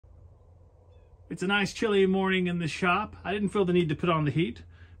It's a nice chilly morning in the shop. I didn't feel the need to put on the heat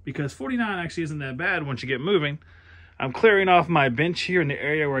because 49 actually isn't that bad once you get moving. I'm clearing off my bench here in the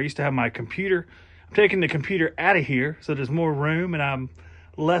area where I used to have my computer. I'm taking the computer out of here so there's more room and I'm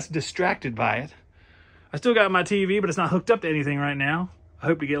less distracted by it. I still got my TV, but it's not hooked up to anything right now. I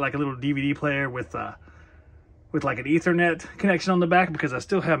hope to get like a little DVD player with like an Ethernet connection on the back because I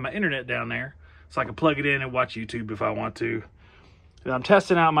still have my internet down there. So I can plug it in and watch YouTube if I want to. And I'm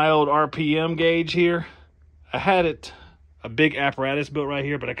testing out my old RPM gauge here. I had a big apparatus built right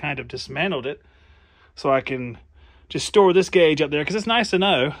here, but I kind of dismantled it. So I can just store this gauge up there because it's nice to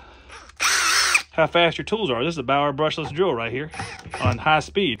know how fast your tools are. This is a Bauer brushless drill right here on high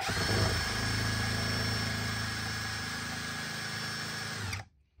speed.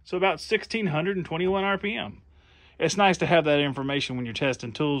 So about 1,621 RPM. It's nice to have that information when you're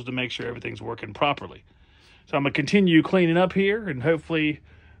testing tools to make sure everything's working properly. So I'm going to continue cleaning up here and hopefully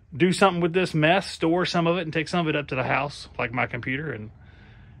do something with this mess, store some of it and take some of it up to the house, like my computer, and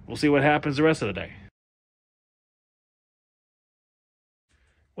we'll see what happens the rest of the day.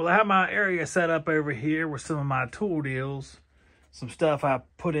 Well, I have my area set up over here with some of my tool deals, some stuff I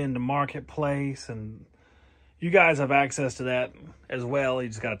put into Marketplace, and you guys have access to that as well. You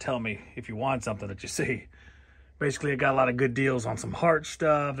just got to tell me if you want something that you see. Basically, I got a lot of good deals on some Hart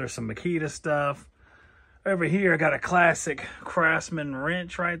stuff. There's some Makita stuff. Over here, I got a classic Craftsman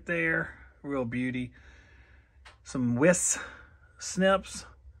wrench right there. Real beauty. Some Wiss snips.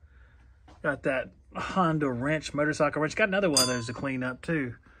 Got that Honda wrench, motorcycle wrench. Got another one of those to clean up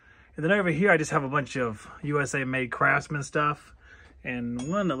too. And then over here, I just have a bunch of USA made Craftsman stuff. And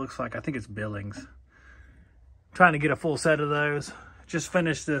one that looks like, I think it's Billings. Trying to get a full set of those. Just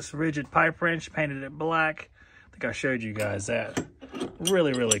finished this rigid pipe wrench, painted it black. I think I showed you guys that.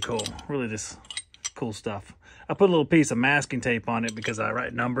 Really, really cool. Really just cool stuff. I put a little piece of masking tape on it because I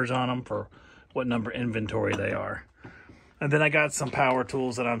write numbers on them for what number inventory they are. And then I got some power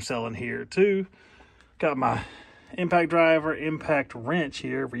tools that I'm selling here too. Got my impact driver, impact wrench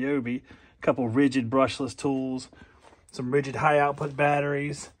here, Ryobi. A couple rigid brushless tools. Some rigid high output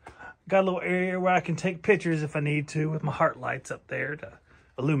batteries. Got a little area where I can take pictures if I need to with my Hart lights up there to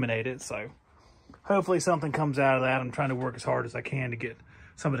illuminate it. So hopefully something comes out of that. I'm trying to work as hard as I can to get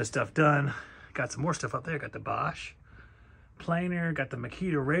some of this stuff done. Got some more stuff up there. Got the Bosch planer, got the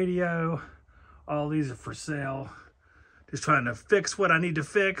Makita radio. All these are for sale. Just trying to fix what I need to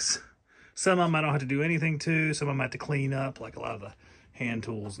fix. Some of them I don't have to do anything to. Some of them I have to clean up, like a lot of the hand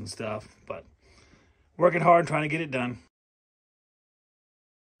tools and stuff. But working hard, trying to get it done.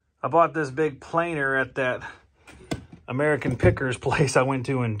 I bought this big planer at that American Pickers place I went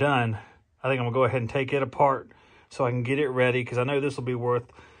to in Dunn. I think I'm going to go ahead and take it apart so I can get it ready because I know this will be worth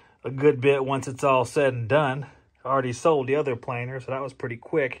a good bit once it's all said and done. I already sold the other planer, so that was pretty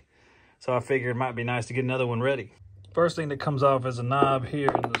quick. So I figured it might be nice to get another one ready. First thing that comes off is a knob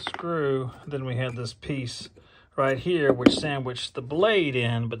here and the screw. Then we have this piece right here which sandwiched the blade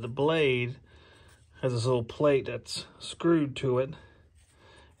in, but the blade has this little plate that's screwed to it.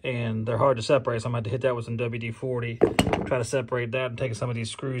 And they're hard to separate, so I'm going to have to hit that with some WD-40. Try to separate that and take some of these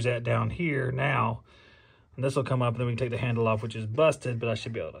screws out down here now. And this will come up and then we can take the handle off, which is busted, but I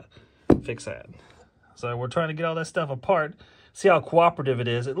should be able to fix that. So we're trying to get all that stuff apart. See how cooperative it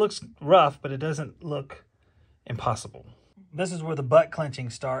is. It looks rough, but it doesn't look impossible. This is where the butt clenching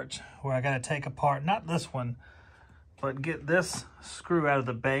starts, where I got to take apart, not this one, but get this screw out of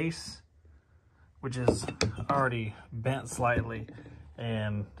the base, which is already bent slightly.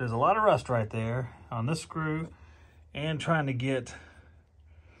 And there's a lot of rust right there on this screw, and trying to get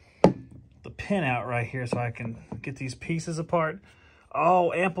the pin out right here so I can get these pieces apart.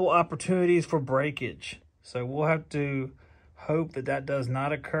 All ample opportunities for breakage. So we'll have to hope that that does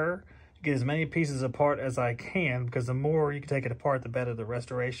not occur. Get as many pieces apart as I can, because the more you can take it apart, the better the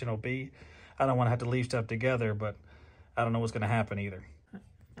restoration will be. I don't want to have to leave stuff together, but I don't know what's going to happen either.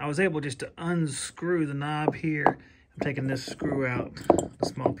 I was able just to unscrew the knob here. I'm taking this screw out, a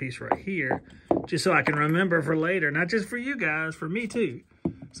small piece right here, just so I can remember for later, not just for you guys, for me too.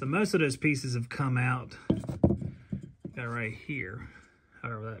 So most of those pieces have come out. Got right here,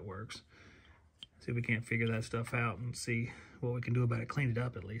 however that works. See if we can't figure that stuff out and see what we can do about it, clean it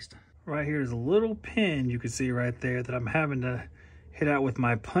up at least. Right here is a little pin you can see right there that I'm having to hit out with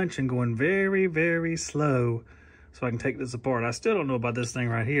my punch and going very, very slow so I can take this apart. I still don't know about this thing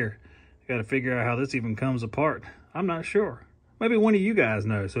right here. I got to figure out how this even comes apart. I'm not sure. Maybe one of you guys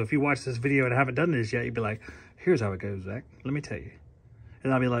know. So if you watch this video and haven't done this yet, you'd be like, here's how it goes, Zach. Let me tell you.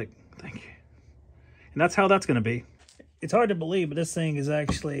 And I'll be like, thank you. And that's how that's going to be. It's hard to believe, but this thing is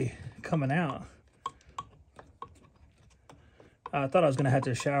actually coming out. I thought I was going to have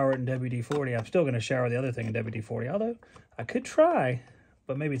to shower it in WD-40. I'm still going to shower the other thing in WD-40, although I could try,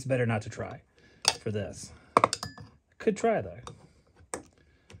 but maybe it's better not to try for this. I could try, though,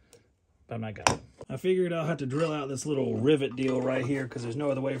 but I'm not going to. I figured I'll have to drill out this little rivet deal right here because there's no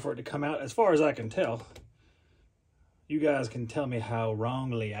other way for it to come out, as far as I can tell. You guys can tell me how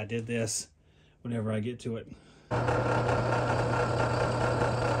wrongly I did this whenever I get to it.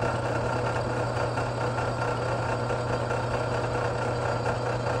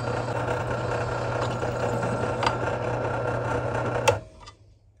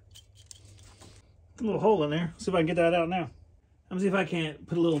 A little hole in there. See if I can get that out now. I'm gonna see if I can't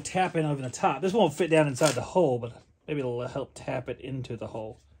put a little tap in over the top. This won't fit down inside the hole, but maybe it'll help tap it into the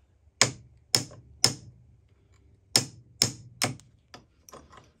hole.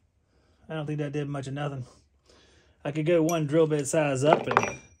 I don't think that did much of nothing. I could go one drill bit size up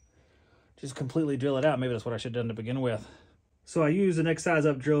and just completely drill it out. Maybe that's what I should have done to begin with. So I used the next size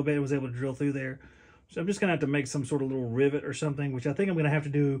up drill bit and was able to drill through there. So I'm just gonna have to make some sort of little rivet or something, which I think I'm gonna have to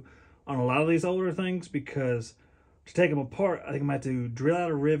do on a lot of these older things, because to take them apart, I think I'm gonna have to drill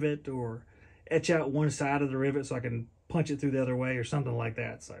out a rivet or etch out one side of the rivet so I can punch it through the other way or something like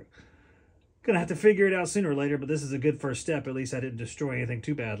that. So gonna have to figure it out sooner or later, but this is a good first step. At least I didn't destroy anything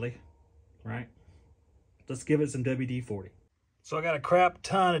too badly, right? Let's give it some WD-40. So I got a crap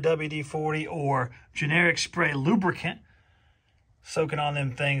ton of WD-40 or generic spray lubricant soaking on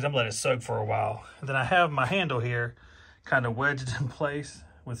them things. I'm gonna let it soak for a while. And then I have my handle here kind of wedged in place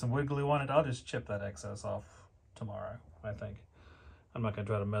with some wood glue on it. I'll just chip that excess off tomorrow, I think. I'm not gonna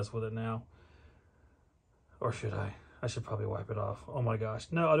try to mess with it now. Or should I? I should probably wipe it off. Oh my gosh.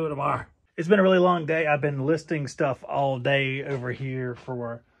 No, I'll do it tomorrow. It's been a really long day. I've been listing stuff all day over here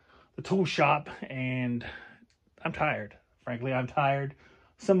for the tool shop, and I'm tired. Frankly, I'm tired.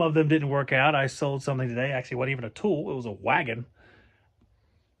 Some of them didn't work out. I sold something today. Actually, it wasn't even a tool. It was a wagon.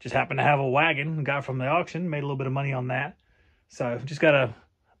 Just happened to have a wagon. Got from the auction. Made a little bit of money on that. So just got to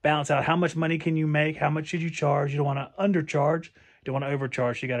balance out how much money can you make? How much should you charge? You don't want to undercharge. You don't want to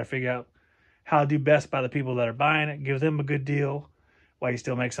overcharge. You got to figure out how to do best by the people that are buying it. Give them a good deal while you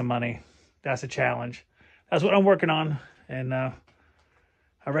still make some money. That's a challenge. That's what I'm working on. And I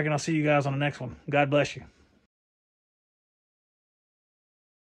reckon I'll see you guys on the next one. God bless you.